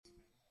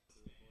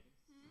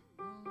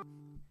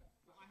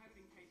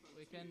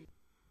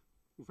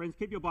Well, friends,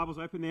 keep your Bibles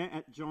open there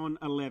at John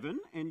 11,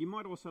 and you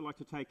might also like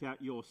to take out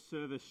your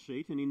service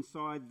sheet, and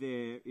inside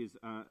there is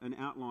an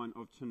outline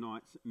of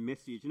tonight's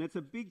message. And it's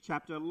a big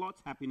chapter,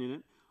 lots happening in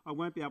it. I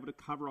won't be able to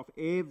cover off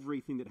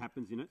everything that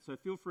happens in it, so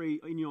feel free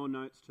in your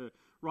notes to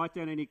write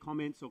down any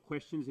comments or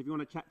questions. If you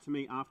want to chat to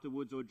me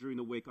afterwards or during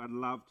the week, I'd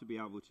love to be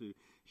able to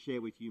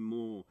share with you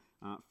more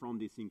from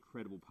this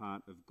incredible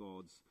part of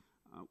God's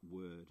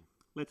Word.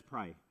 Let's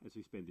pray as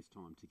we spend this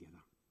time together.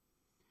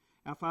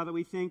 Our Father,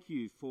 we thank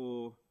you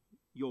for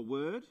your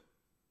word.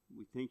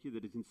 We thank you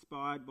that it's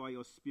inspired by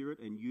your Spirit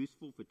and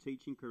useful for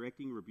teaching,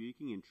 correcting,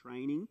 rebuking and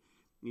training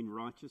in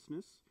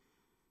righteousness.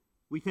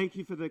 We thank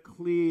you for the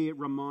clear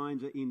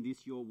reminder in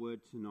this your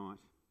word tonight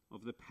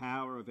of the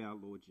power of our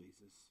Lord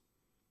Jesus.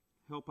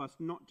 Help us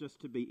not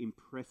just to be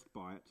impressed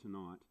by it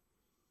tonight,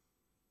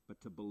 but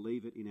to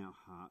believe it in our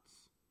hearts,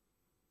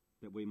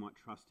 that we might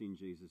trust in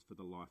Jesus for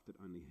the life that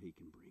only he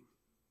can bring.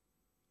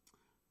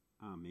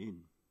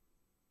 Amen.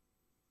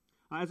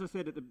 As I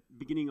said at the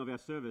beginning of our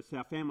service,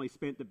 our family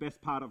spent the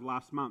best part of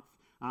last month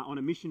on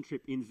a mission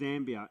trip in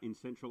Zambia in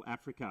Central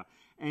Africa.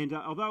 And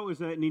although it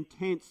was an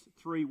intense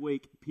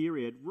 3-week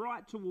period,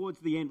 right towards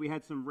the end we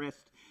had some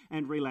rest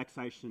and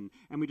relaxation.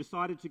 And we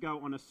decided to go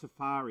on a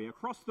safari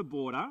across the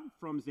border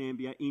from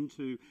Zambia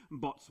into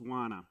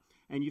Botswana.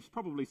 And you've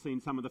probably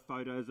seen some of the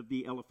photos of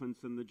the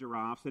elephants and the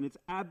giraffes, and it's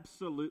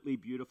absolutely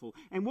beautiful.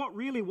 And what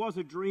really was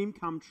a dream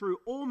come true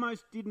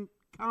almost didn't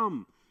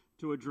come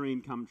to a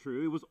dream come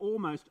true. It was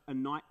almost a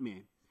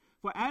nightmare.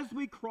 For as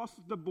we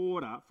crossed the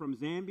border from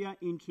Zambia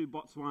into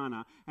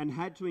Botswana and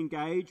had to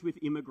engage with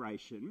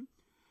immigration,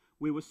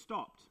 we were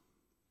stopped.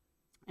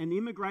 And the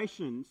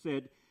immigration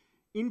said,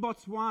 in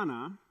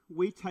Botswana,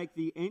 we take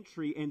the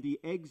entry and the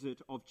exit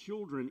of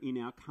children in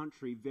our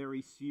country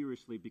very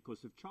seriously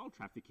because of child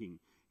trafficking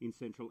in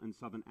Central and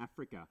Southern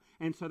Africa.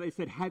 And so they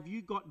said, have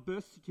you got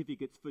birth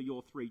certificates for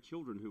your 3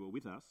 children who are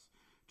with us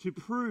to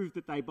prove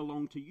that they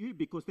belong to you?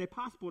 Because their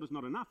passport is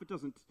not enough. It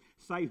doesn't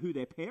say who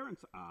their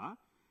parents are.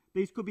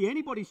 These could be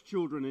anybody's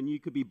children and you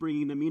could be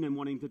bringing them in and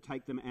wanting to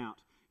take them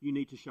out. You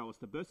need to show us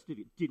the birth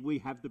certificate. Did we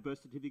have the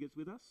birth certificates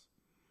with us?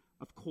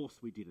 Of course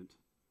we didn't.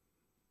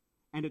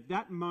 And at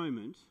that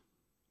moment,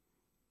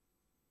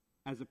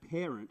 as a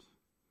parent,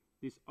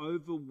 this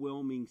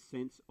overwhelming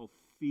sense of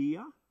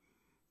fear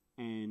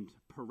and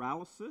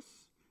paralysis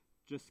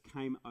just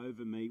came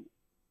over me.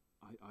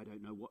 I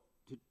don't know what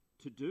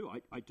to do.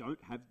 I don't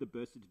have the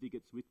birth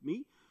certificates with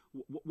me.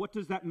 What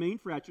does that mean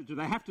for our children?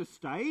 Do they have to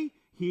stay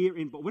here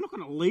but we're not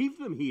going to leave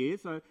them here,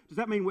 so does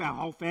that mean our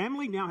whole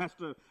family now has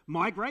to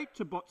migrate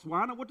to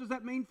Botswana? What does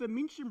that mean for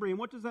Minchinbury, and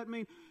what does that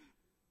mean?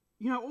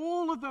 You know,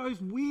 all of those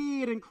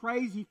weird and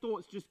crazy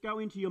thoughts just go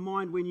into your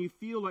mind when you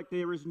feel like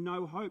there is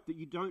no hope, that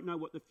you don't know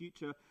what the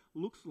future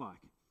looks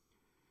like.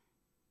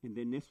 And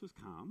then Ness was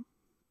calm,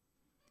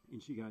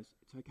 and she goes,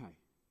 it's okay.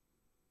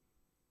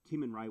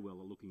 Tim and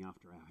Raywell are looking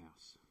after our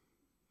house.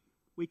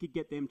 We could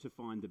get them to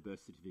find the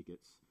birth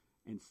certificates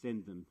and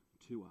send them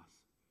to us.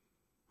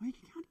 Well, you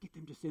can't get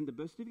them to send the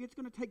birth certificate. It's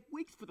going to take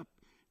weeks for the...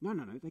 No,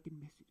 they can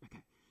message.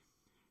 Okay.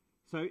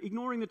 So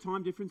ignoring the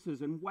time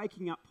differences and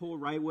waking up poor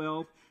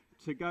Raywell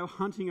to go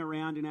hunting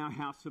around in our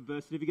house for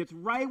birth certificates,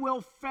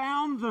 Raywell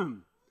found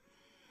them.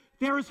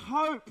 There is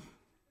hope.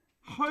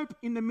 Hope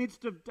in the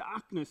midst of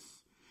darkness.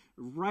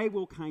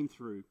 Raywell came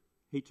through.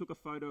 He took a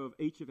photo of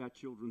each of our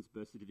children's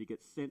birth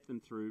certificates, sent them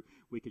through.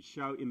 We could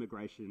show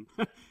immigration.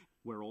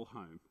 We're all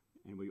home,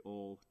 and we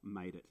all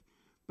made it.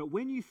 But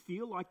when you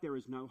feel like there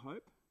is no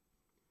hope,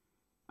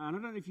 and I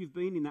don't know if you've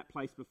been in that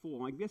place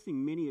before, I'm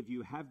guessing many of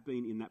you have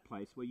been in that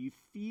place where you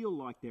feel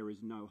like there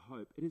is no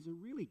hope. It is a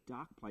really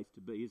dark place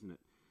to be, isn't it?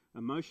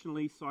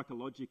 Emotionally,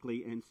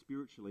 psychologically, and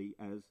spiritually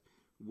as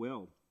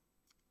well.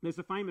 There's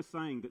a famous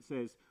saying that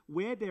says,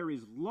 where there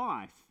is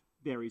life,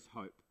 there is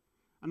hope.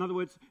 In other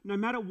words, no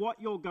matter what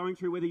you're going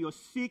through, whether you're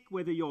sick,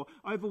 whether you're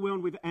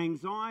overwhelmed with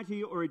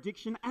anxiety or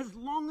addiction, as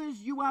long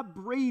as you are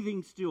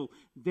breathing still,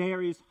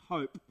 there is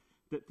hope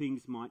that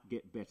things might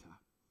get better.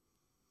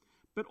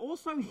 But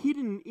also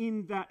hidden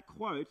in that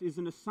quote is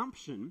an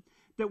assumption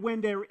that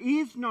when there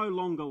is no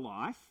longer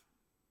life,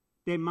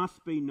 there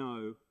must be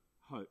no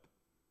hope.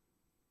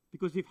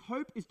 Because if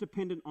hope is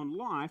dependent on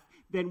life,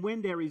 then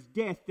when there is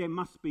death, there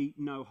must be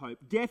no hope.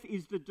 Death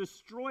is the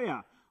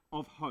destroyer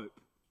of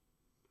hope.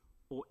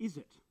 Or is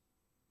it?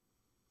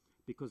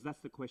 Because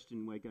that's the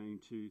question we're going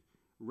to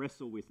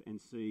wrestle with and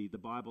see the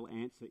Bible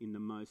answer in the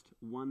most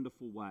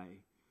wonderful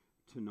way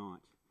tonight.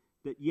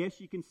 That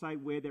yes, you can say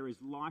where there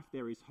is life,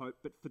 there is hope,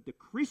 but for the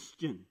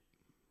Christian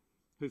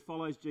who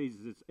follows Jesus,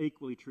 it's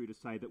equally true to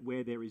say that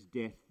where there is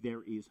death,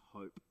 there is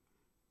hope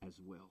as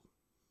well.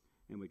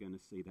 And we're going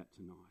to see that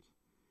tonight.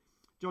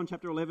 John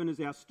chapter 11 is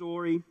our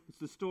story. It's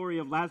the story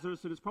of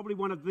Lazarus, and it's probably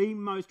one of the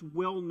most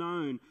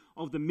well-known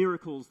of the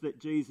miracles that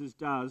Jesus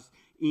does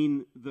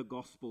in the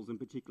Gospels, and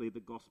particularly the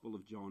Gospel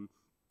of John.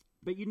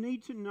 But you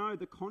need to know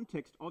the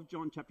context of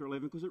John chapter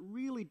 11 because it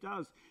really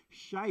does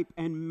shape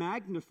and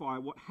magnify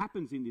what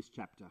happens in this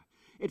chapter.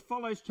 It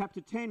follows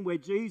chapter 10 where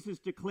Jesus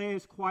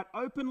declares quite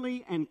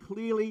openly and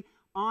clearly,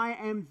 I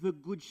am the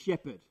good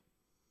shepherd,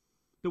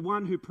 the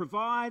one who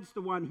provides,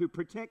 the one who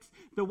protects,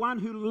 the one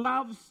who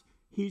loves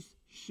his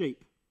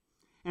sheep.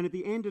 And at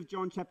the end of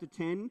John chapter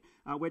 10,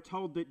 we're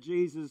told that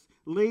Jesus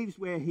leaves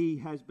where he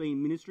has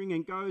been ministering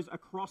and goes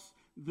across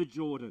the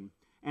Jordan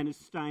and is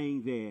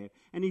staying there.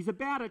 And he's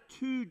about a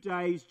 2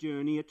 days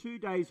journey, a 2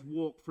 days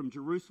walk from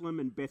Jerusalem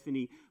and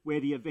Bethany, where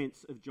the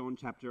events of John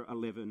chapter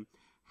 11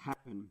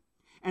 happen.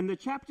 And the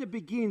chapter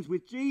begins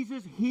with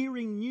Jesus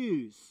hearing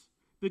news.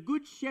 The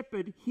good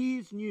shepherd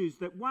hears news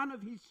that one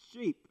of his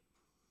sheep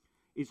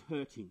is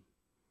hurting,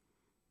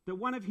 that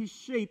one of his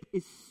sheep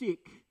is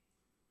sick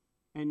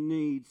and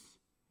needs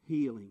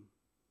healing.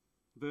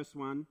 Verse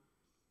 1,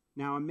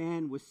 now a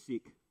man was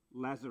sick,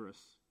 Lazarus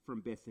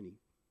from Bethany,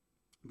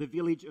 the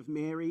village of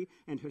Mary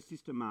and her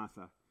sister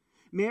Martha.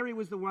 Mary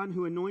was the one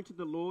who anointed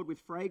the Lord with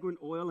fragrant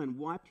oil and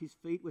wiped his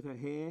feet with her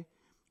hair,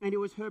 and it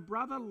was her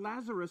brother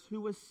Lazarus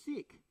who was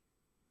sick.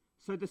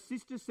 So the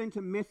sister sent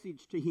a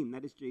message to him,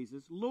 that is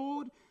Jesus,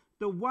 Lord,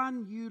 the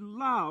one you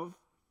love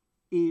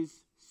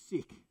is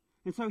sick.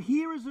 And so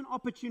here is an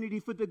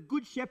opportunity for the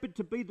good shepherd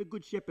to be the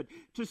good shepherd,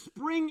 to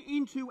spring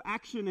into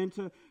action and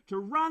to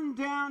run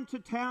down to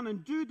town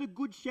and do the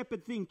good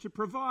shepherd thing, to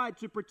provide,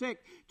 to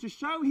protect, to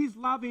show his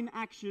love in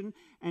action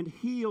and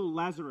heal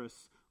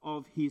Lazarus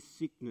of his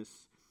sickness.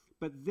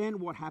 But then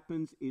what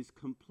happens is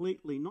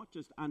completely not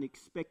just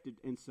unexpected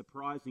and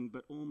surprising,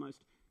 but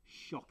almost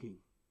shocking.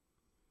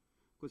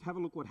 Because have a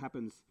look what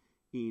happens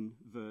in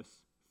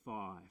verse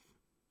 5.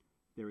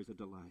 There is a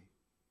delay.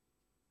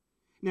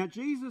 Now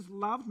Jesus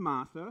loved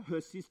Martha, her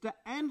sister,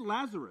 and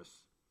Lazarus.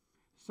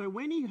 So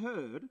when he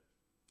heard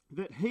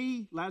that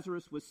he,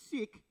 Lazarus, was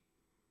sick,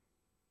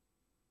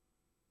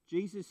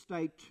 Jesus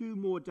stayed 2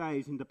 more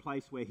days in the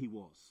place where he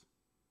was.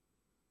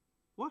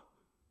 What?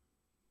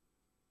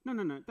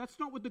 No. That's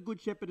not what the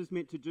good shepherd is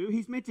meant to do.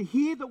 He's meant to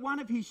hear that one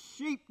of his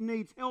sheep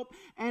needs help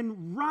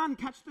and run,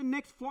 catch the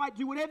next flight,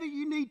 do whatever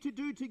you need to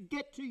do to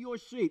get to your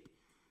sheep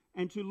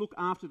and to look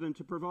after them,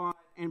 to provide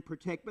and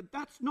protect. But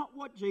that's not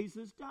what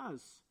Jesus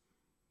does.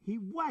 He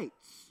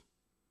waits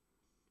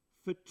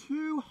for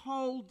 2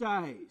 whole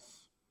days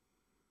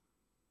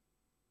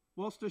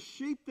whilst a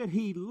sheep that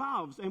he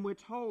loves, and we're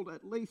told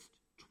at least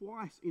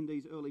twice in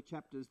these early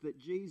chapters that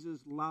Jesus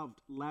loved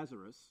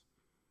Lazarus,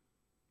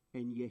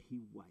 and yet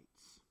he waits.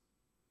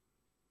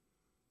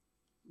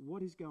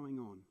 What is going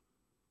on?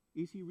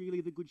 Is he really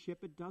the good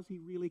shepherd? Does he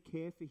really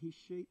care for his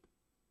sheep?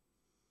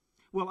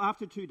 Well,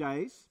 after 2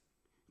 days,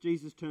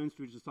 Jesus turns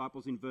to his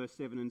disciples in verse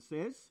 7 and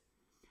says,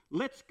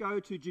 let's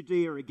go to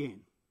Judea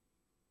again.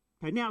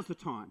 Okay, now's the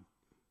time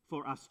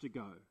for us to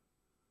go.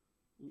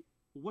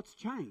 What's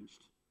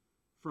changed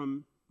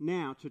from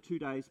now to 2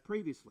 days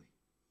previously?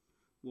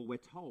 Well, we're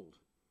told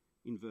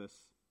in verse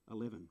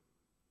 11.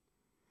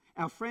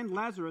 Our friend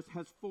Lazarus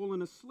has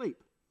fallen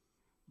asleep,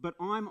 but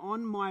I'm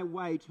on my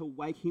way to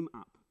wake him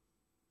up.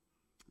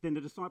 Then the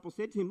disciples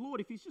said to him,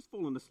 Lord, if he's just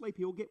fallen asleep,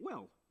 he'll get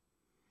well.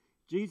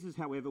 Jesus,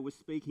 however, was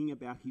speaking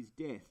about his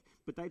death,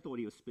 but they thought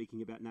he was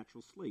speaking about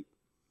natural sleep.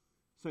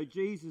 So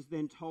Jesus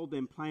then told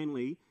them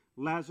plainly,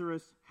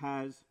 Lazarus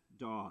has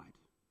died.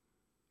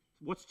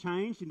 What's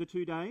changed in the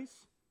 2 days?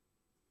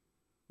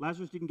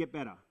 Lazarus didn't get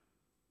better.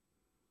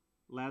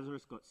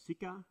 Lazarus got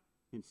sicker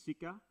and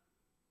sicker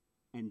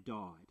and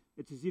died.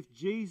 It's as if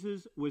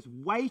Jesus was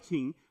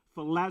waiting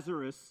for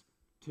Lazarus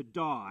to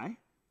die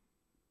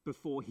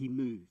before he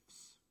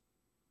moves.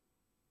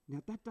 Now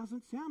that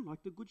doesn't sound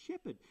like the Good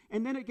Shepherd.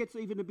 And then it gets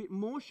even a bit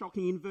more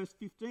shocking in verse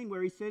 15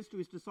 where he says to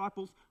his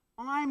disciples,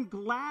 I'm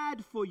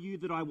glad for you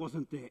that I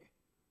wasn't there.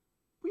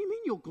 What do you mean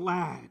you're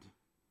glad?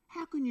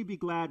 How can you be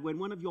glad when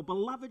one of your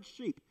beloved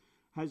sheep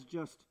has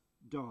just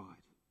died?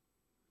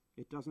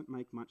 It doesn't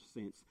make much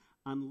sense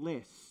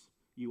unless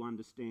you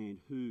understand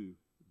who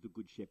the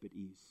Good Shepherd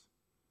is.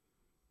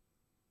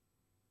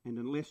 And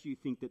unless you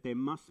think that there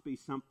must be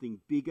something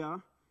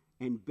bigger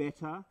and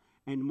better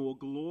and more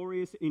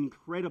glorious,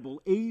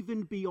 incredible,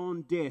 even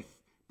beyond death,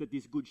 that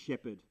this Good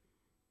Shepherd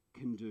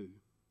can do.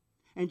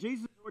 And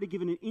Jesus has already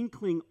given an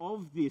inkling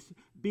of this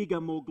bigger,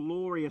 more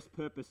glorious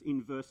purpose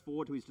in verse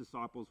 4 to his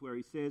disciples, where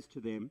he says to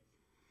them,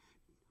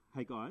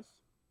 hey guys,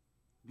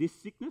 this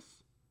sickness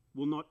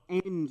will not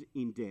end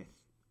in death.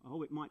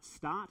 Oh, it might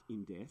start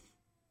in death,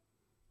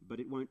 but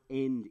it won't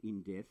end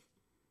in death,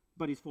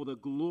 but is for the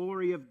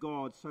glory of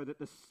God, so that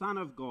the Son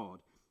of God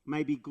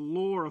may be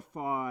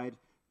glorified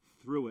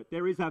through it.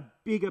 There is a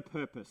bigger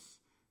purpose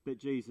that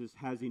Jesus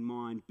has in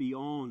mind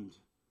beyond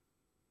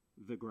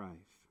the grave.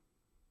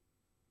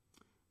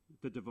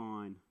 The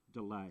divine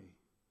delay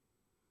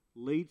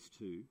leads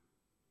to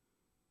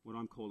what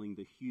I'm calling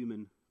the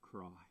human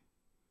cry.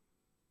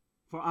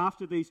 For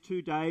after these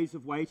 2 days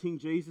of waiting,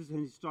 Jesus and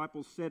his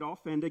disciples set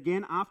off, and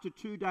again after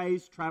 2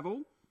 days'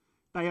 travel,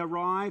 they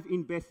arrive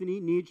in Bethany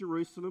near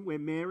Jerusalem, where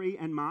Mary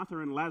and Martha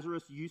and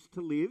Lazarus used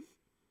to live.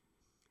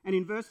 And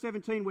in verse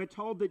 17, we're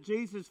told that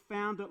Jesus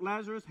found that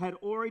Lazarus had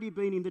already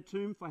been in the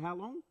tomb for how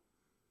long?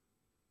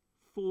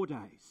 4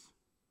 days.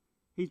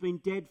 He's been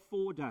dead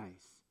 4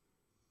 days.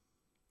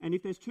 And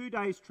if there's 2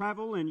 days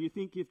travel and you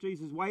think if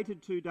Jesus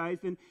waited 2 days,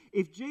 then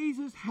if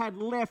Jesus had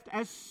left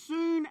as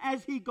soon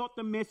as he got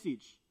the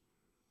message,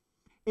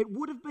 it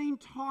would have been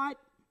tight.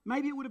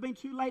 Maybe it would have been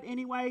too late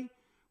anyway.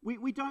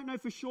 We don't know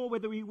for sure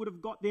whether he would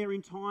have got there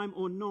in time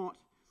or not.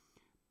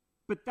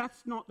 But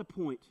that's not the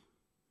point.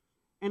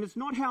 And it's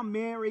not how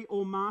Mary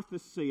or Martha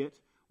see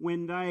it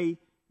when they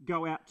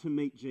go out to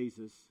meet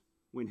Jesus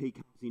when he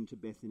comes into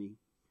Bethany.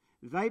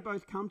 They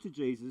both come to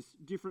Jesus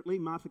differently.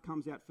 Martha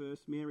comes out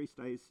first. Mary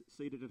stays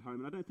seated at home.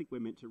 And I don't think we're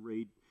meant to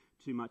read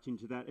too much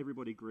into that.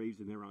 Everybody grieves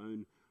in their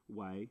own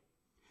way.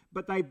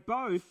 But they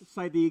both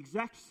say the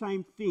exact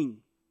same thing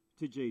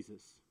to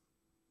Jesus.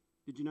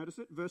 Did you notice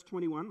it? Verse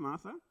 21,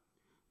 Martha.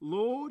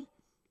 Lord,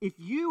 if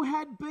you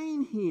had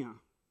been here,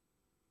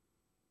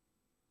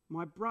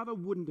 my brother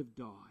wouldn't have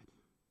died.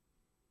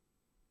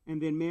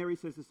 And then Mary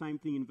says the same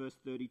thing in verse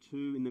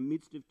 32, in the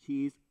midst of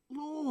tears.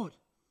 Lord,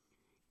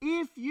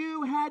 if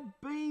you had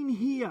been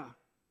here,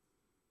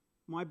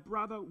 my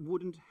brother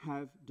wouldn't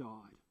have died.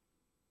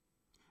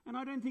 And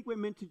I don't think we're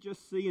meant to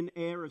just see an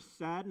air of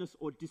sadness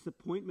or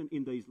disappointment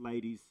in these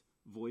ladies'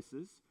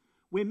 voices.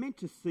 We're meant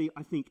to see,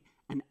 I think,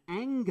 an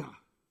anger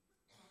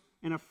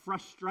and a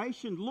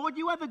frustration. Lord,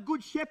 you are the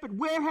good shepherd.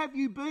 Where have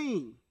you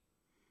been?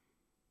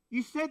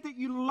 You said that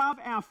you love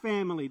our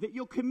family, that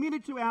you're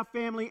committed to our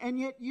family, and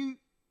yet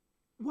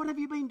what have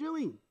you been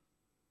doing?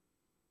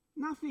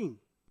 Nothing.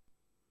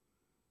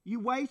 You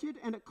waited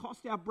and it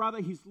cost our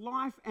brother his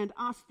life and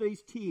us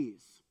these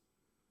tears.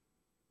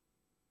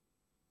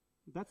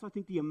 That's, I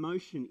think, the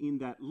emotion in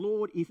that.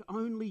 Lord, if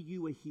only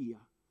you were here,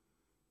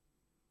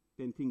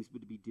 then things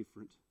would be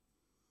different.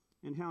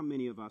 And how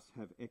many of us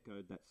have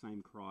echoed that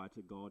same cry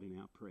to God in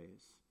our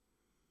prayers?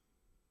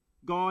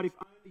 God, if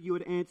only you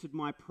had answered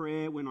my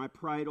prayer when I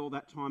prayed all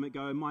that time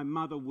ago, my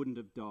mother wouldn't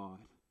have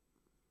died.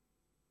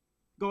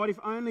 God, if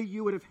only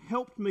you would have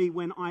helped me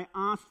when I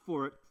asked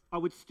for it, I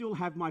would still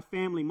have my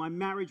family, my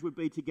marriage would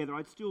be together,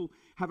 I'd still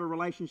have a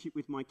relationship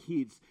with my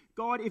kids.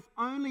 God, if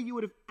only you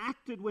would have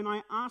acted when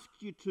I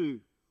asked you to,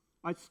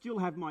 I'd still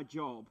have my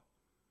job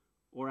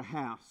or a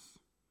house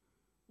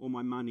or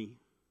my money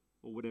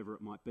or whatever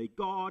it might be.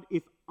 God,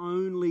 if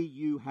only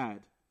you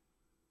had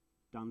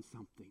done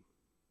something.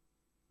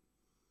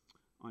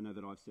 I know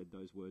that I've said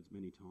those words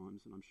many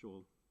times, and I'm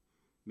sure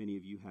many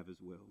of you have as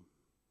well.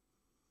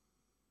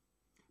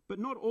 But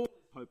not all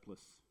is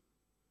hopeless.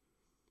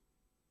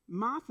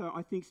 Martha,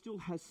 I think, still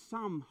has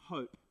some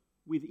hope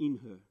within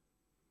her.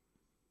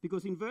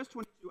 Because in verse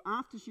 22,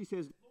 after she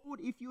says, Lord,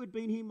 if you had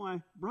been here,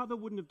 my brother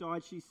wouldn't have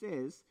died, she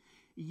says,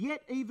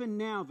 yet even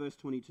now, verse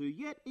 22,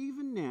 yet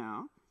even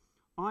now,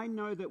 I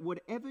know that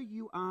whatever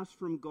you ask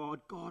from God,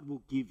 God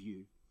will give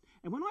you.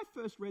 And when I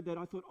first read that,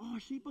 I thought,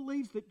 she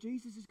believes that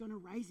Jesus is going to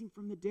raise him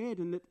from the dead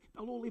and that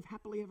they'll all live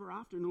happily ever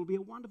after and it'll be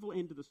a wonderful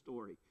end to the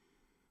story.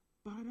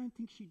 But I don't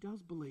think she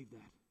does believe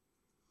that.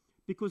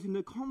 Because in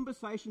the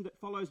conversation that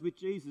follows with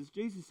Jesus,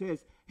 Jesus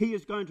says he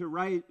is going to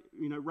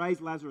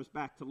raise Lazarus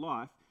back to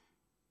life.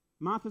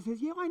 Martha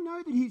says, yeah, I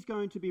know that he's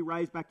going to be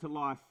raised back to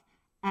life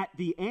at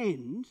the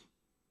end,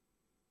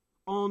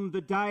 on the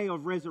day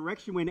of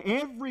resurrection, when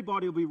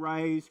everybody will be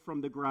raised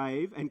from the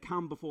grave and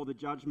come before the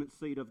judgment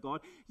seat of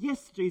God.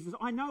 Yes, Jesus,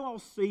 I know I'll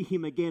see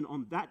him again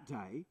on that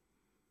day,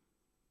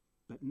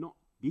 but not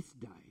this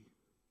day.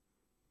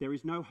 There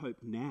is no hope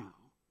now.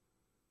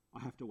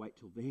 I have to wait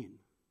till then.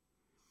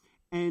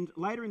 And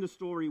later in the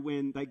story,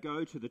 when they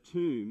go to the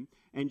tomb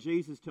and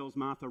Jesus tells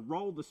Martha,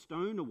 roll the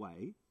stone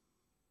away,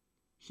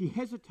 she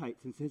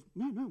hesitates and says,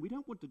 no, we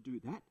don't want to do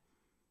that.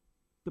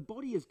 The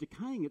body is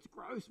decaying, it's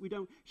gross.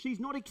 She's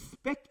not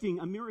expecting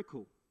a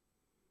miracle.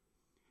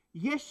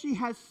 Yes, she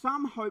has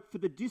some hope for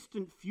the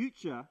distant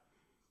future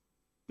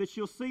that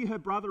she'll see her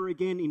brother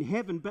again in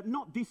heaven, but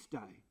not this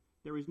day.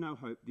 There is no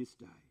hope this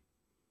day.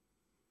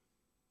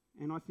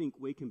 And I think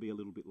we can be a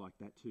little bit like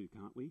that too,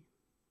 can't we?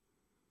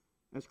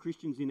 As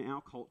Christians in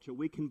our culture,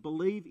 we can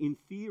believe in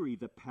theory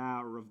the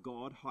power of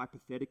God,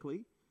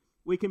 hypothetically.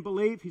 We can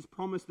believe his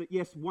promise that,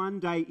 yes,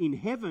 one day in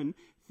heaven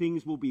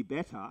things will be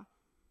better.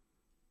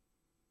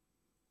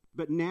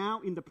 But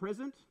now, in the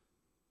present,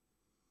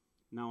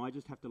 no, I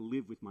just have to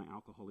live with my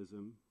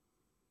alcoholism,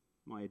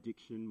 my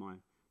addiction, my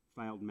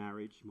failed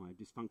marriage, my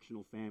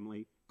dysfunctional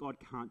family. God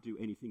can't do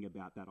anything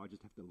about that. I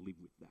just have to live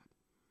with that.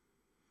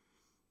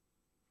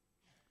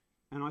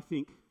 And I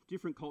think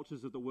different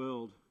cultures of the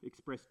world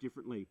express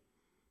differently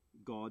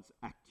God's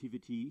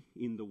activity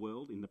in the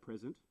world, in the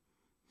present.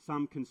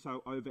 Some can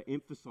so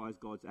overemphasize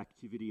God's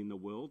activity in the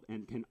world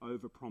and can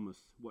overpromise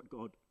what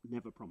God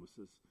never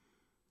promises.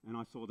 And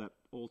I saw that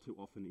all too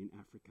often in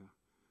Africa,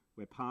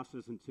 where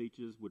pastors and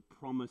teachers would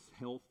promise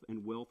health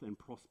and wealth and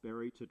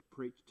prosperity to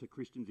preach to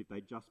Christians if they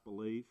just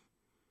believe,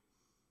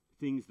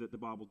 things that the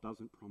Bible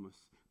doesn't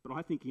promise. But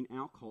I think in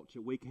our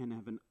culture we can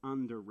have an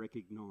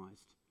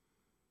under-recognized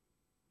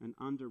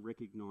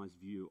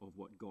view of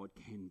what God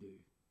can do.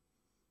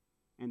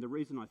 And the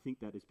reason I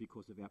think that is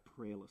because of our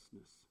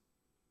prayerlessness.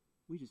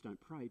 We just don't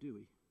pray, do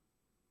we?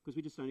 Because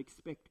we just don't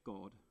expect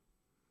God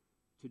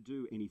to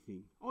do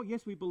anything. Oh,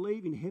 yes, we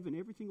believe in heaven,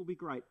 everything will be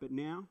great, but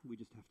now we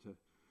just have to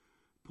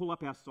pull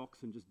up our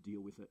socks and just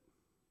deal with it.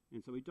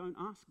 And so we don't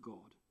ask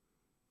God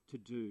to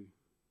do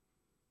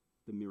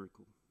the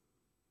miracle.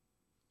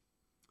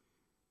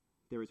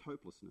 There is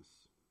hopelessness.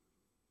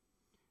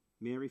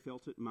 Mary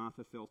felt it,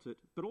 Martha felt it,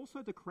 but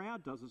also the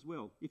crowd does as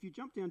well. If you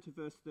jump down to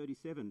verse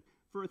 37,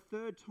 for a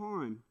third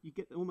time, you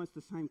get almost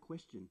the same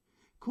question.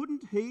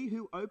 Couldn't he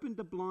who opened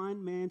the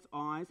blind man's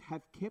eyes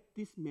have kept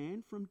this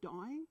man from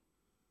dying?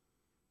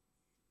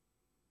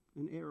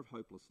 An air of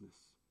hopelessness.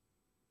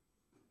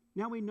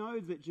 Now we know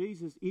that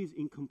Jesus is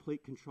in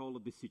complete control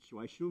of this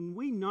situation, and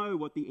we know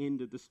what the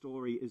end of the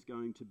story is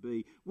going to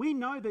be. We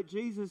know that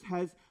Jesus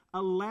has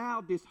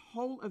allowed this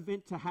whole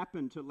event to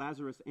happen to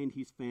Lazarus and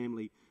his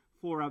family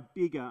for a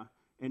bigger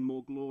and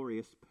more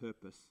glorious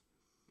purpose.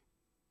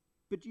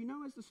 But do you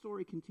know, as the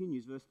story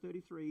continues, verse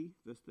 33,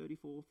 verse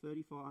 34,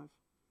 35,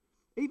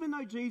 even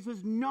though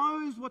Jesus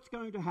knows what's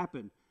going to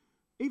happen,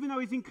 even though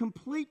he's in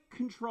complete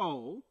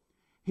control,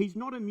 he's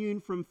not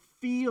immune from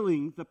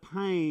feeling the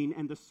pain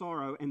and the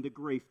sorrow and the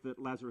grief that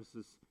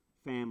Lazarus'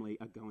 family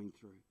are going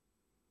through.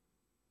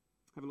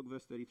 Have a look at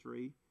verse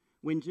 33.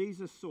 When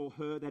Jesus saw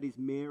her, that is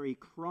Mary,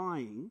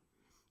 crying,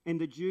 and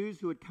the Jews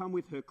who had come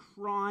with her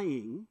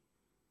crying,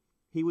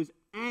 he was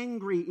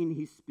angry in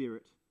his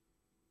spirit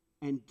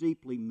and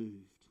deeply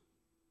moved.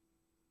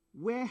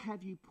 Where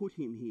have you put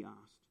him, he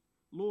asked.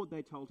 Lord,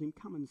 they told him,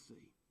 come and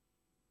see.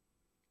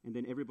 And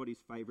then everybody's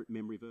favourite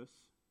memory verse,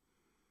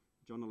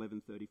 John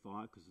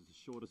 11:35, because it's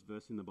the shortest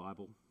verse in the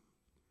Bible.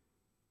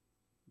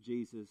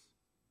 Jesus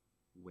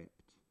wept.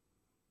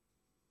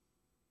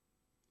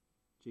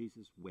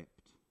 Jesus wept.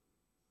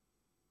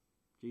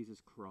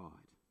 Jesus cried.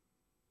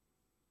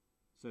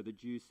 So the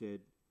Jews said,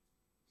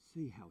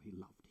 see how he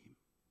loved him.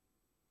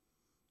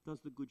 Does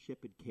the Good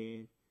Shepherd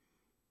care?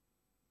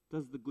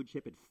 Does the Good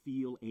Shepherd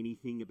feel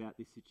anything about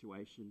this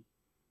situation?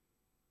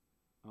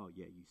 Oh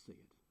yeah, you see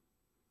it.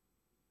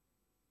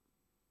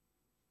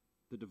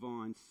 The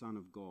divine Son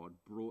of God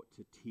brought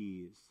to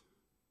tears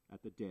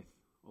at the death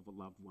of a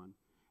loved one,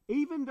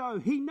 even though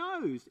he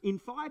knows in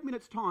 5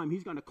 minutes' time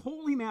he's going to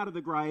call him out of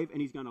the grave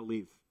and he's going to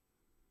live.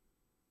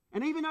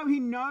 And even though he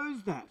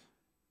knows that,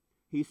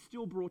 he's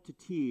still brought to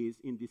tears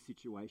in this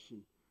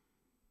situation,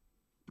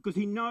 because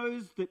he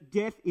knows that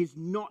death is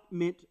not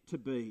meant to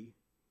be,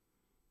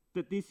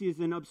 that this is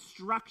an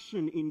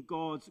obstruction in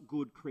God's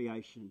good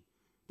creation,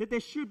 that there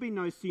should be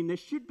no sin, there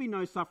should be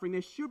no suffering,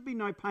 there should be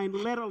no pain,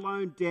 let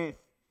alone death.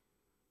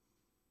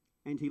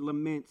 And he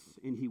laments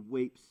and he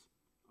weeps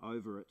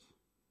over it,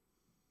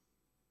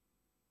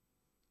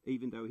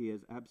 even though he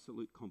has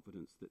absolute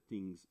confidence that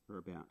things are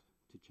about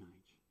to change.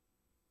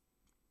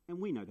 And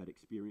we know that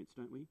experience,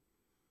 don't we?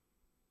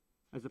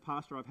 As a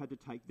pastor, I've had to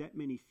take that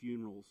many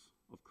funerals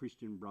of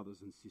Christian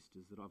brothers and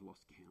sisters that I've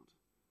lost count.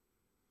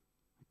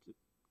 I had to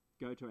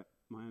go to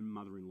my own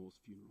mother-in-law's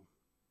funeral.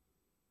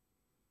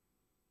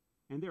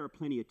 And there are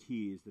plenty of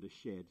tears that are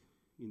shed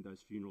in those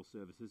funeral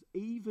services,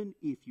 even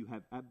if you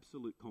have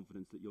absolute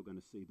confidence that you're going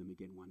to see them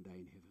again one day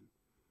in heaven.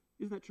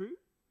 Isn't that true?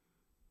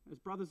 As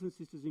brothers and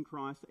sisters in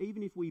Christ,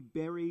 even if we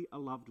bury a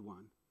loved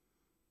one,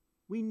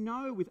 we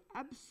know with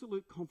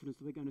absolute confidence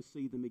that we're going to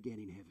see them again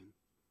in heaven.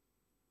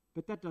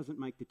 But that doesn't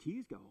make the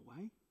tears go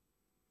away.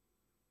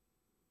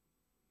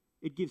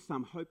 It gives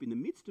some hope in the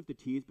midst of the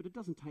tears, but it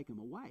doesn't take them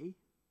away.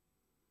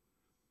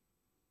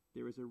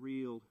 There is a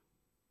real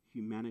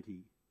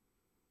humanity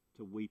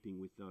to weeping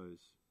with those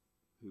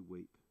who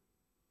weep.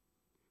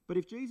 But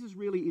if Jesus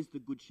really is the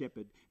Good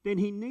Shepherd, then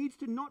he needs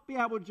to not be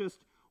able to just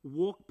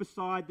walk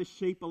beside the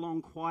sheep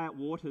along quiet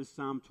waters,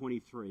 Psalm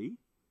 23,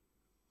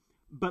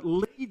 but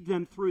lead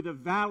them through the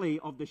valley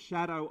of the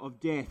shadow of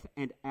death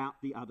and out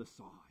the other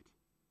side.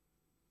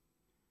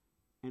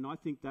 And I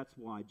think that's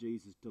why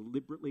Jesus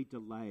deliberately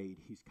delayed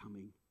his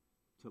coming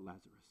to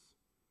Lazarus.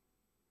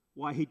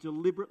 Why he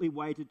deliberately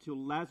waited till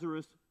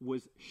Lazarus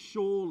was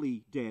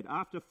surely dead.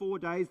 After 4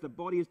 days, the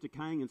body is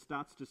decaying and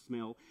starts to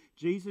smell.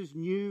 Jesus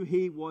knew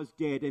he was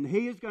dead, and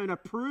he is going to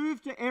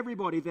prove to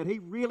everybody that he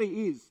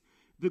really is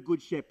the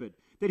Good Shepherd,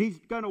 that he's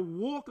going to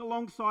walk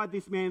alongside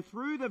this man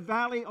through the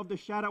valley of the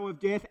shadow of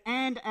death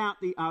and out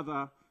the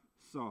other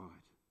side.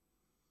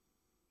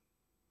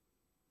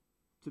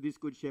 To this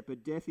Good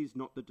Shepherd, death is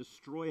not the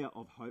destroyer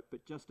of hope,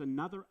 but just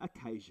another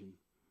occasion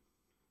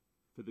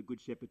for the Good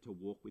Shepherd to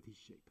walk with his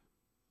sheep.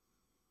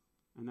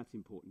 And that's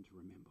important to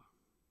remember.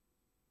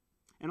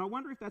 And I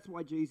wonder if that's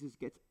why Jesus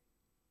gets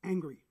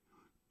angry.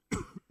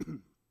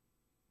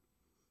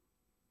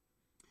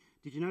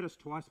 Did you notice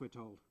twice we're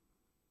told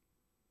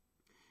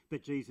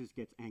that Jesus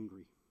gets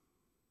angry?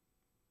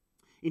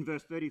 In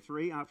verse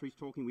 33, after he's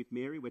talking with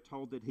Mary, we're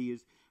told that he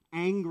is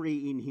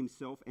angry in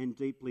himself and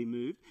deeply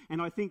moved.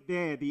 And I think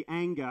there the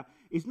anger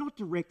is not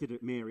directed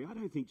at Mary. I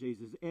don't think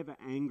Jesus is ever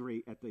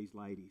angry at these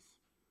ladies.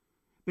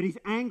 But he's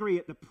angry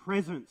at the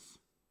presence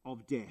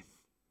of death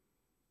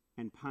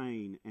and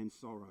pain and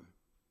sorrow.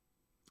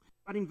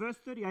 But in verse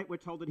 38, we're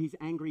told that he's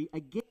angry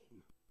again.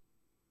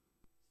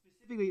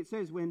 Specifically, it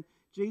says when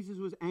Jesus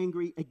was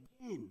angry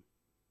again.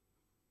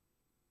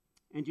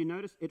 And you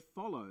notice it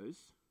follows,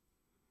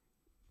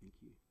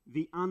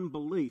 the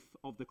unbelief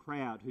of the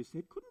crowd who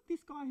said, couldn't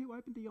this guy who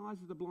opened the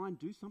eyes of the blind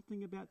do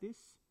something about this?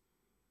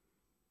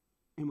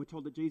 And we're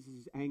told that Jesus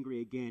is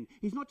angry again.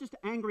 He's not just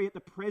angry at the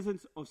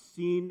presence of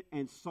sin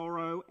and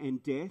sorrow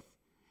and death.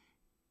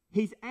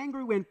 He's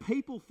angry when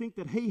people think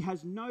that he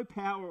has no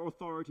power or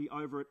authority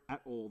over it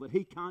at all, that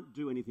he can't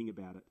do anything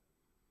about it.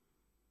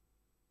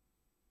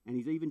 And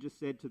he's even just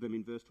said to them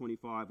in verse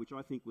 25, which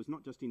I think was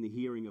not just in the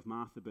hearing of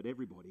Martha, but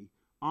everybody,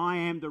 I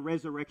am the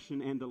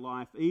resurrection and the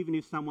life. Even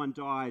if someone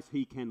dies,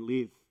 he can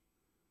live.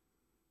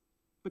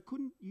 But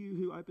couldn't you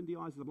who opened the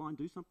eyes of the blind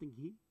do something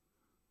here?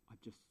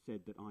 I've just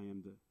said that I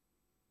am the...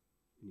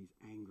 And he's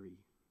angry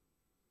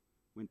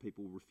when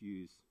people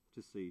refuse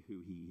to see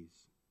who he is.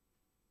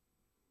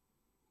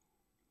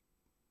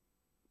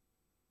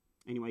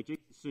 Anyway,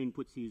 Jesus soon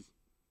puts his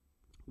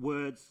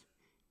words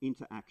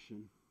into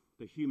action.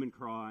 The human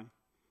cry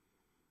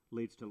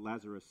leads to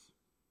Lazarus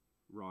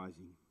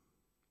rising.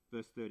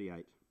 Verse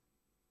 38.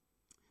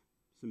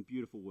 Some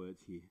beautiful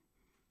words here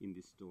in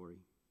this story.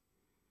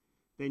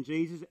 Then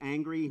Jesus,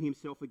 angry in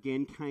himself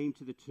again, came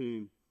to the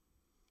tomb.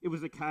 It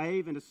was a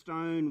cave and a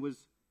stone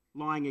was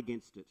lying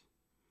against it.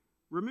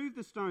 Remove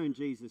the stone,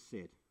 Jesus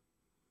said.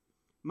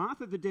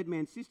 Martha, the dead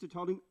man's sister,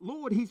 told him,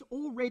 Lord, he's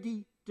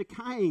already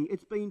decaying.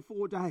 It's been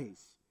 4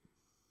 days.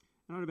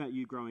 I don't know about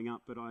you growing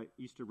up, but I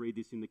used to read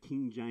this in the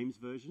King James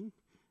Version,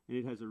 and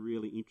it has a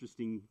really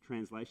interesting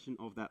translation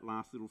of that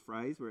last little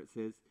phrase where it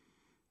says,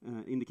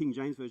 in the King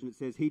James Version, it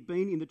says, he'd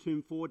been in the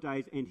tomb 4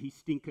 days and he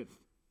stinketh.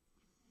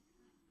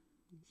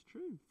 It's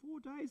true.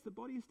 4 days, the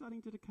body is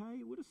starting to decay.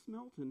 It would have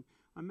smelt. And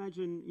I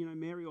imagine,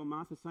 Mary or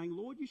Martha saying,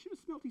 Lord, you should have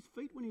smelt his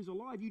feet when he was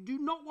alive. You do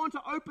not want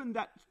to open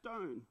that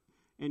stone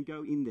and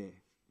go in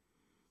there.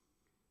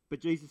 But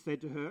Jesus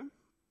said to her,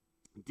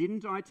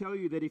 didn't I tell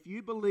you that if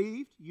you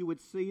believed, you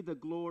would see the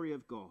glory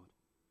of God?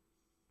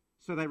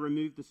 So they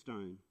removed the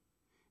stone.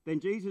 Then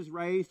Jesus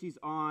raised his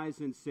eyes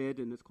and said,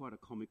 and it's quite a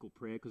comical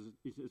prayer because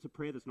it's a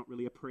prayer that's not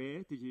really a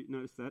prayer. Did you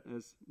notice that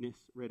as Ness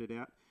read it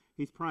out?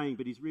 He's praying,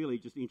 but he's really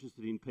just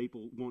interested in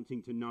people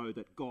wanting to know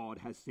that God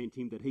has sent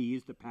him, that he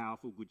is the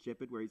powerful good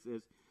shepherd, where he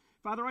says,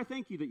 Father, I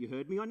thank you that you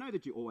heard me. I know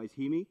that you always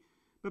hear me,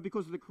 but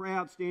because of the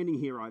crowd standing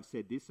here, I've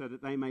said this so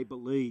that they may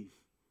believe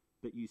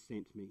that you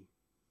sent me.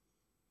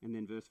 And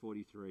then verse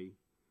 43,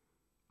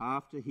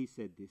 after he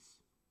said this,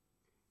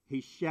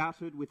 he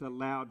shouted with a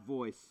loud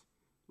voice,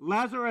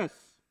 Lazarus,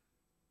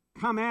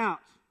 come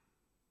out.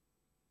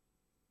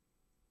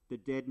 The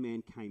dead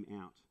man came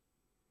out,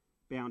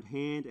 bound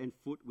hand and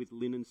foot with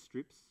linen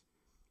strips,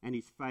 and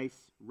his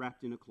face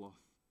wrapped in a cloth.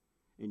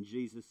 And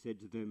Jesus said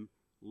to them,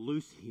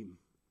 loose him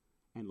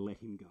and let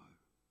him go.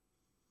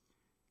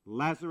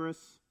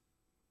 Lazarus,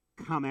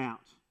 come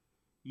out.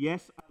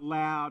 Yes, a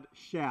loud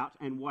shout.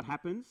 And what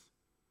happens?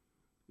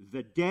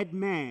 The dead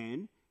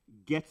man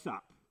gets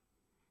up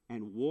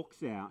and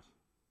walks out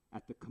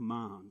at the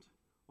command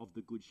of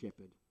the good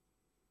shepherd.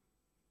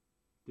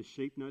 The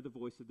sheep know the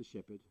voice of the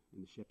shepherd,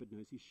 and the shepherd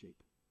knows his sheep.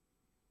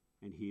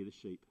 And here the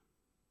sheep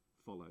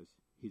follows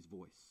his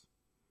voice.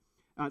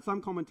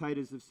 Some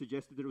commentators have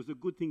suggested that it was a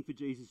good thing for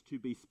Jesus to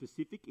be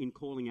specific in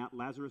calling out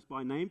Lazarus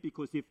by name,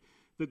 because if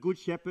the good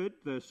shepherd,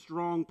 the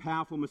strong,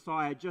 powerful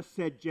Messiah, just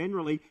said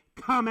generally,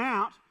 come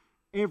out,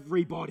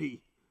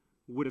 everybody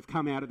would have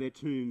come out of their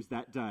tombs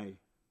that day.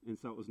 And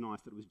so it was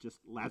nice that it was just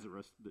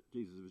Lazarus that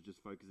Jesus was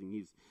just focusing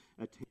his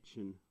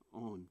attention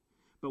on.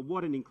 But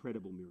what an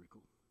incredible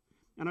miracle.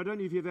 And I don't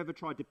know if you've ever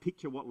tried to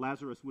picture what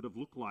Lazarus would have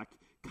looked like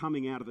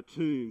coming out of the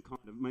tomb,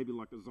 kind of maybe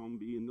like a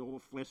zombie and all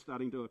the flesh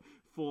starting to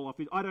fall off.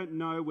 I don't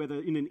know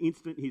whether in an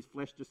instant his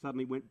flesh just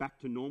suddenly went back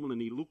to normal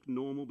and he looked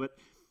normal, but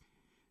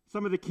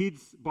some of the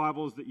kids'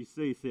 Bibles that you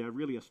see are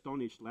really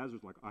astonished.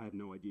 Lazarus like, I have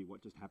no idea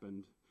what just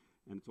happened,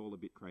 and it's all a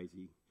bit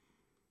crazy.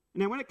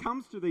 Now, when it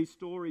comes to these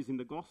stories in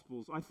the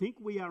Gospels, I think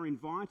we are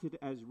invited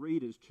as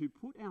readers to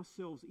put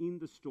ourselves in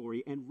the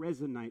story and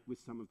resonate with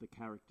some of the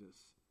characters.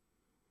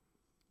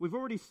 We've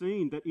already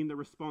seen that in the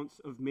response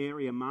of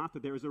Mary and Martha,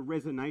 there is a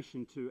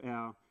resonation to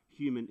our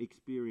human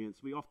experience.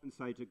 We often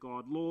say to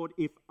God, Lord,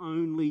 if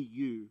only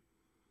you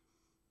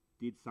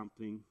did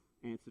something,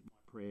 answered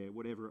my prayer,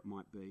 whatever it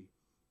might be.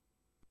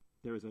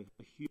 There is a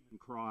human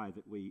cry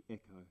that we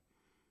echo.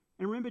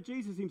 And remember,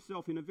 Jesus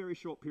himself, in a very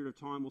short period of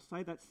time, will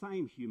say that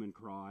same human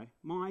cry,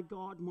 my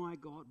God, why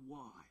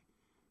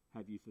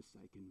have you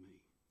forsaken me?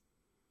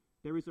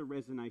 There is a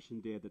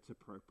resonation there that's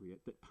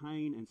appropriate, that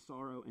pain and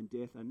sorrow and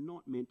death are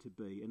not meant to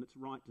be, and it's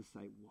right to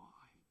say,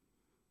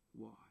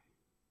 why?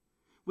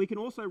 We can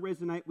also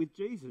resonate with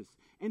Jesus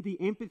and the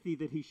empathy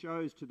that he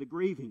shows to the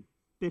grieving,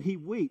 that he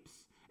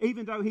weeps.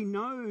 Even though he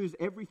knows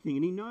everything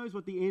and he knows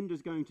what the end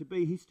is going to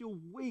be, he still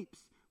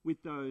weeps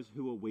with those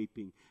who are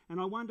weeping. And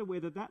I wonder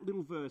whether that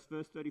little verse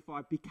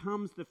 35,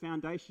 becomes the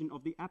foundation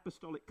of the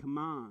apostolic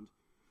command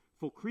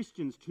for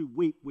Christians to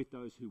weep with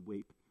those who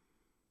weep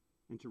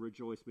and to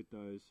rejoice with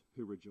those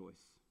who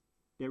rejoice.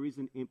 There is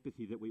an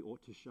empathy that we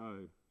ought to show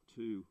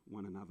to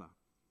one another.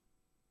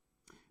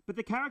 But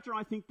the character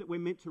I think that we're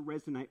meant to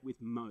resonate with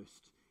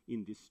most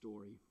in this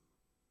story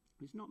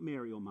is not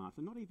Mary or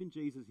Martha, not even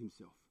Jesus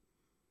himself.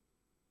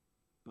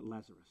 but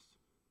Lazarus.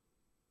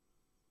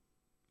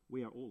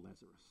 We are all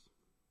Lazarus.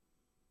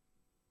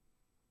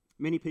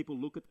 Many people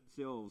look at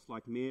themselves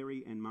like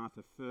Mary and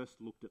Martha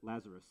first looked at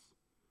Lazarus.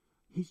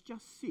 He's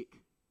just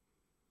sick.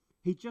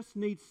 He just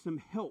needs some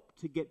help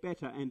to get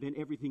better, and then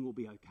everything will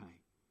be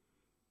okay.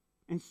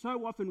 And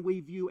so often we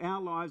view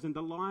our lives and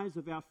the lives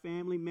of our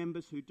family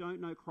members who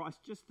don't know Christ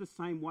just the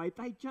same way.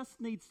 They just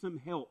need some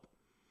help.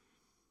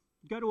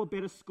 Go to a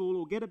better school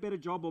or get a better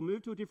job or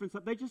move to a different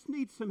site. They just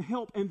need some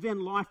help, and then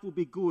life will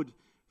be good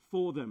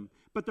for them.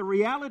 But the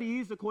reality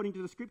is, according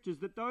to the scriptures,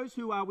 that those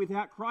who are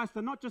without Christ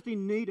are not just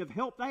in need of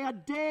help, they are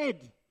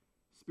dead,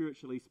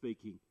 spiritually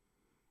speaking,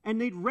 and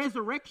need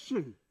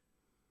resurrection.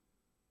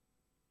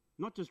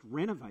 Not just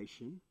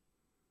renovation,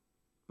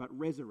 but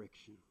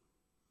resurrection.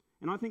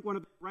 And I think one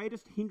of the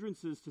greatest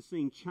hindrances to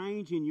seeing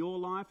change in your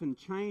life and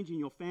change in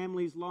your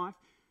family's life,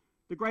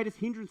 the greatest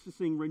hindrance to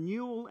seeing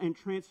renewal and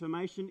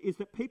transformation is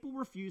that people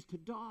refuse to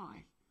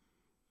die.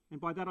 And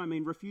by that I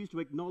mean refuse to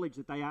acknowledge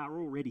that they are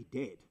already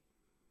dead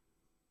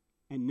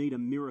and need a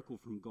miracle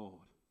from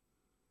God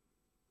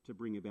to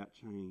bring about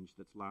change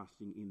that's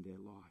lasting in their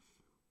life.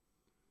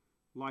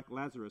 Like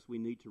Lazarus, we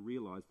need to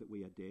realise that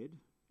we are dead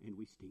and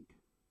we stink.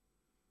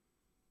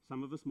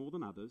 Some of us more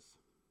than others,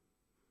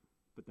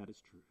 but that is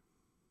true.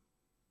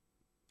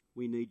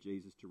 We need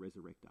Jesus to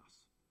resurrect us.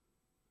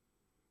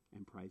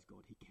 And praise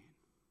God, he can.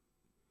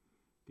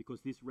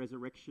 Because this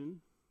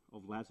resurrection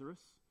of Lazarus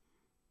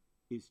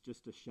is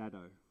just a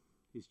shadow,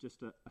 is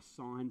just a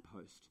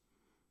signpost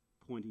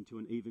pointing to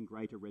an even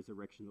greater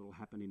resurrection that will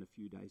happen in a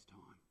few days'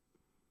 time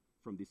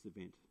from this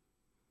event,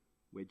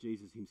 where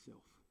Jesus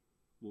himself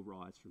will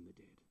rise from the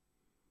dead.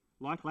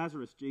 Like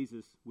Lazarus,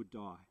 Jesus would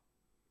die,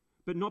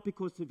 but not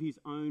because of his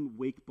own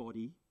weak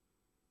body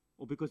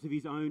or because of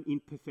his own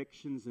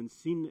imperfections and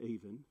sin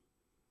even.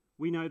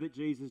 We know that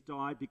Jesus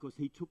died because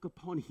he took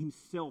upon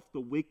himself the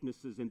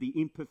weaknesses and the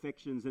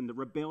imperfections and the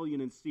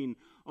rebellion and sin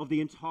of the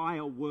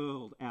entire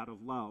world out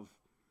of love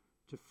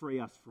to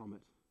free us from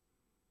it.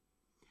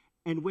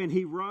 And when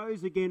he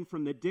rose again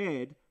from the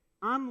dead,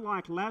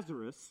 unlike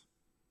Lazarus,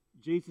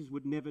 Jesus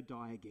would never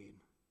die again.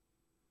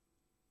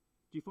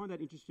 Do you find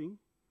that interesting?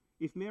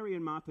 If Mary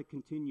and Martha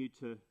continued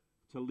to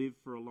live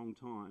for a long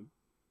time,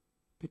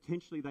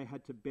 potentially they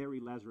had to bury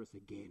Lazarus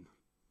again.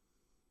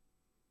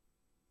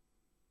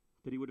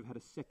 That he would have had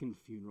a second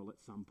funeral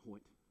at some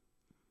point.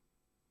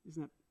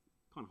 Isn't that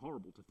kind of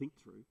horrible to think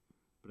through?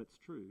 But it's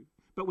true.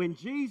 But when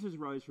Jesus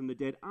rose from the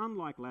dead,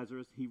 unlike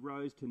Lazarus, he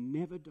rose to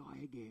never die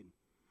again,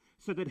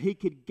 so that he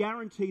could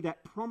guarantee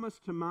that promise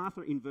to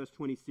Martha in verse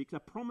 26, a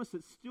promise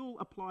that still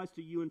applies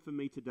to you and for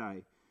me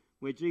today,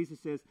 where Jesus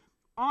says,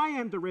 I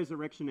am the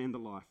resurrection and the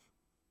life.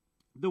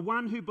 The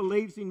one who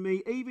believes in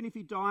me, even if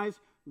he dies,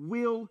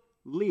 will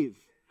live.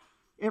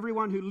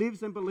 Everyone who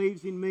lives and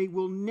believes in me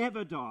will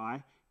never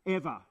die,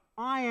 ever.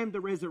 I am the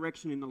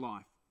resurrection and the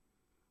life.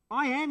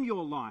 I am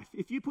your life.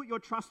 If you put your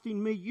trust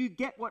in me, you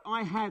get what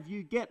I have.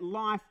 You get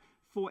life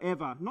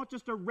forever. Not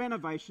just a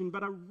renovation,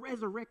 but a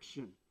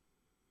resurrection.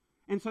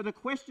 And so the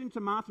question to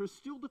Martha is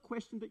still the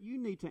question that you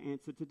need to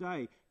answer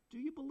today. Do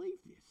you believe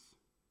this?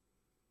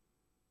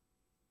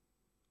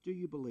 Do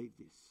you believe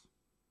this?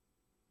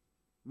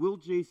 Will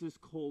Jesus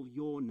call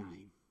your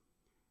name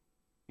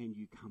and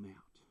you come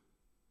out?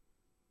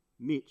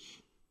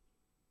 Mitch,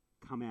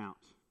 come out.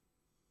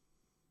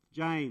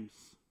 James,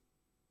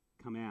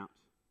 come out.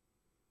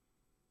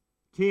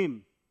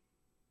 Tim,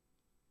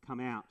 come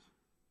out.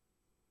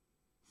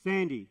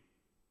 Sandy,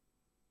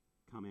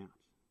 come out.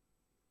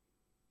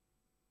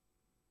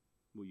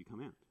 Will you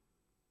come out?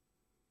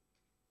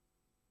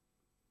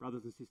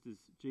 Brothers and sisters,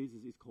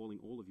 Jesus is calling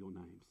all of your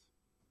names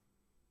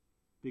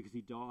because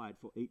he died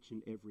for each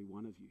and every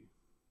one of you.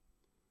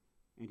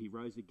 And he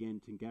rose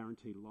again to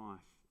guarantee life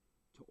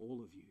to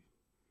all of you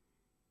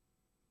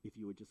if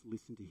you would just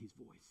listen to his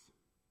voice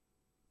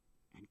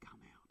and come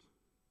out.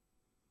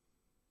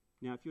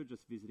 Now, if you're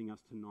just visiting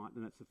us tonight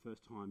and that's the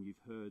first time you've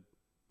heard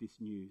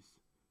this news,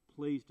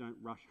 please don't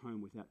rush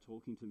home without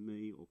talking to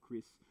me or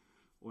Chris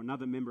or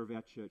another member of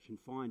our church and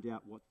find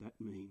out what that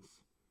means.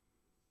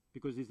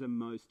 Because it's the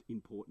most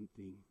important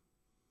thing.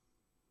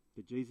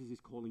 That Jesus is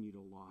calling you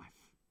to life.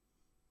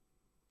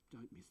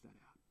 Don't miss that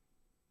out.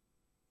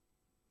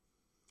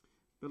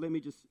 But let me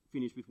just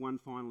finish with one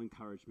final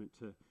encouragement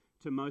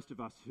to most of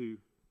us who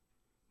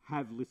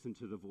have listened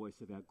to the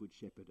voice of our Good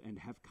Shepherd and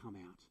have come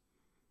out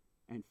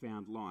and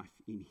found life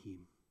in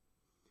him.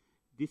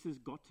 This has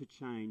got to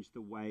change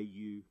the way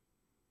you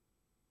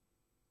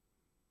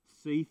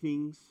see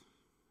things.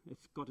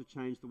 It's got to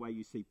change the way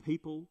you see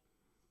people.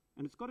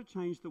 And it's got to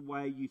change the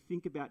way you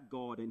think about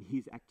God and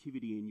his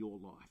activity in your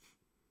life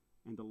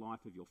and the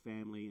life of your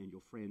family and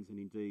your friends and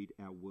indeed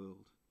our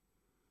world.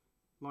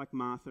 Like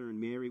Martha and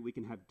Mary, we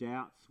can have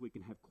doubts, we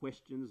can have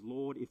questions.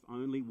 Lord, if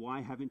only,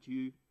 why haven't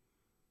you?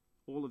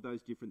 All of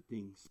those different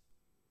things.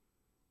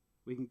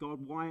 We can, God,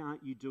 why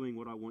aren't you doing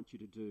what I want you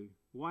to do?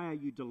 Why are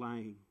you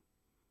delaying?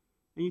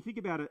 And you think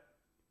about it,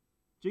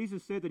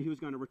 Jesus said that he was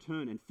going to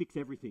return and fix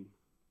everything.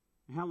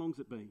 And how long's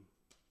it been?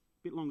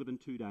 A bit longer than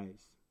 2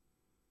 days.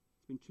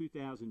 It's been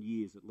 2,000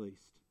 years at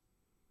least.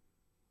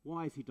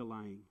 Why is he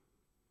delaying?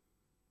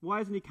 Why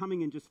isn't he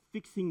coming and just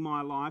fixing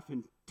my life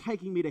and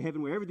taking me to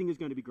heaven where everything is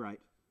going to be great?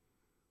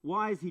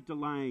 Why is he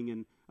delaying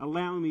and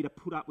allowing me to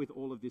put up with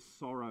all of this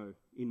sorrow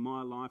in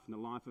my life and the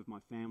life of my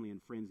family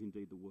and friends,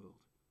 indeed the world?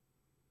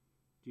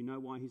 Do you know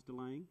why he's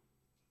delaying?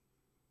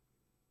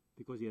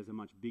 Because he has a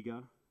much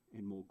bigger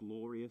and more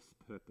glorious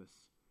purpose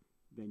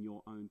than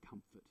your own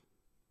comfort.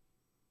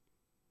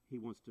 He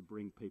wants to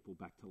bring people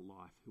back to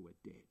life who are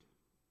dead.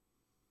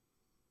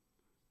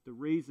 The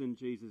reason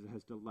Jesus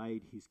has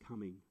delayed his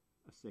coming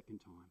a second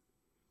time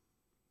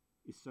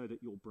is so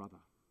that your brother,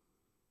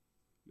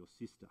 your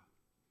sister,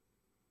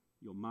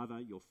 your mother,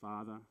 your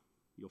father,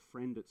 your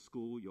friend at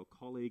school, your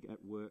colleague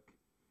at work,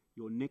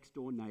 your next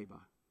door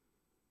neighbour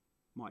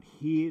might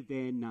hear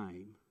their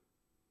name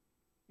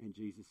and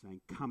Jesus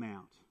saying, come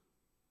out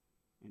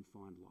and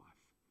find life.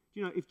 Do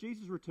you know, if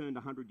Jesus returned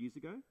 100 years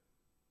ago,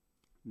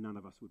 none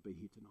of us would be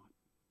here tonight.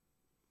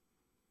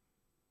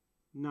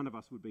 None of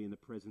us would be in the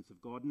presence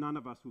of God. None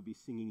of us would be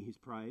singing his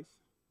praise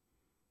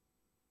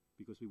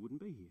because we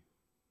wouldn't be here.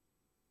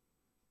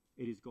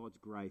 It is God's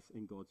grace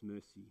and God's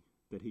mercy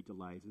that he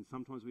delays. And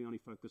sometimes we only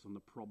focus on the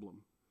problem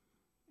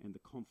and the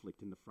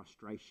conflict and the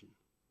frustration.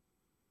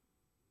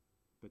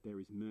 But there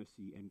is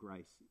mercy and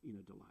grace in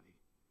a delay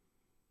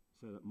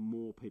so that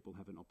more people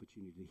have an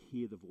opportunity to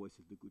hear the voice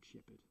of the Good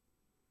Shepherd,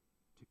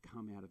 to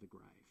come out of the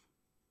grave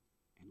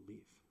and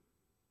live.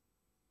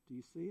 Do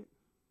you see it?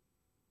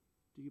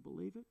 Do you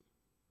believe it?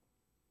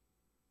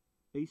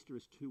 Easter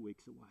is 2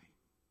 weeks away,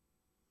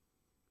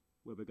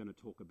 where we're going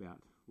to talk about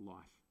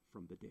life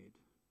from the dead.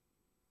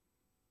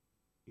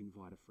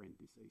 Invite a friend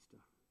this Easter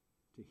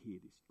to hear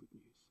this good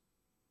news.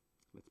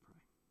 Let's pray.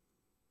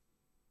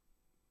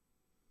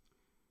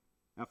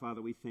 Our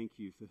Father, we thank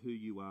you for who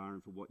you are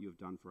and for what you have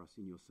done for us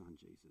in your Son,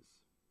 Jesus.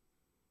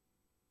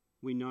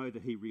 We know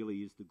that he really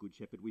is the Good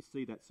Shepherd. We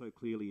see that so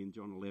clearly in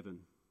John 11,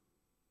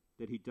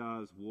 that he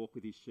does walk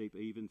with his sheep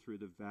even through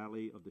the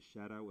valley of the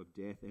shadow of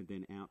death and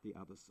then out the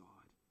other side.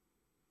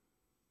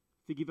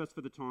 Forgive us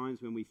for the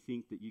times when we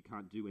think that you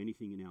can't do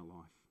anything in our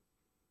life.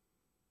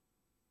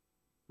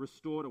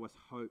 Restore to us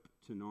hope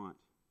tonight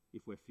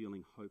if we're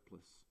feeling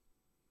hopeless.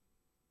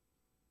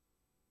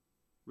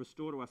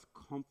 Restore to us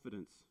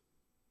confidence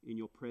in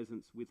your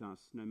presence with us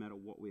no matter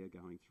what we are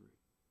going through.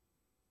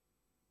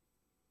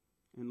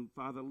 And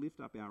Father, lift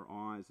up our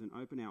eyes and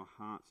open our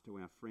hearts to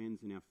our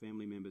friends and our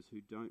family members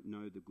who don't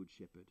know the Good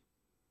Shepherd,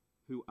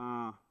 who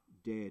are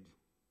dead.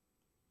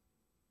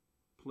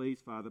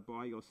 Please, Father,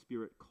 by your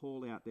Spirit,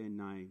 call out their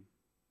name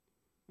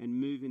and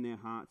move in their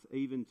hearts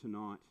even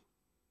tonight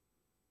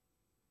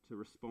to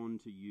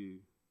respond to you,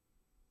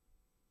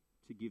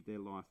 to give their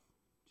life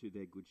to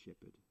their Good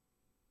Shepherd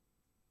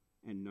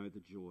and know the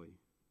joy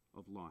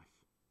of life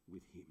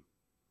with him.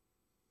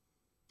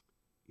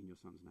 In your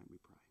Son's name we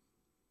pray.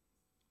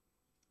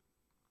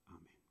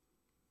 Amen.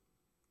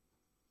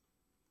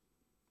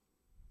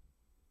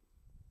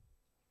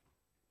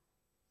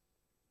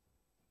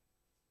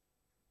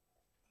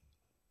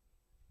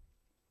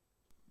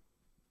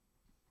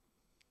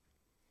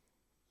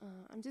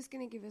 I'm just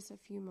going to give us a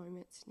few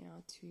moments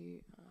now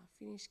to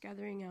finish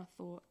gathering our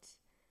thoughts.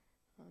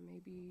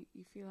 Maybe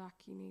you feel like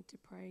you need to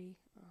pray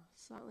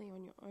slightly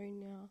on your own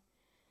now.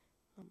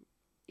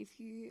 If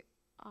you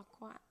are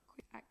quite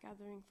quick at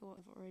gathering thought,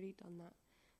 I've already done that.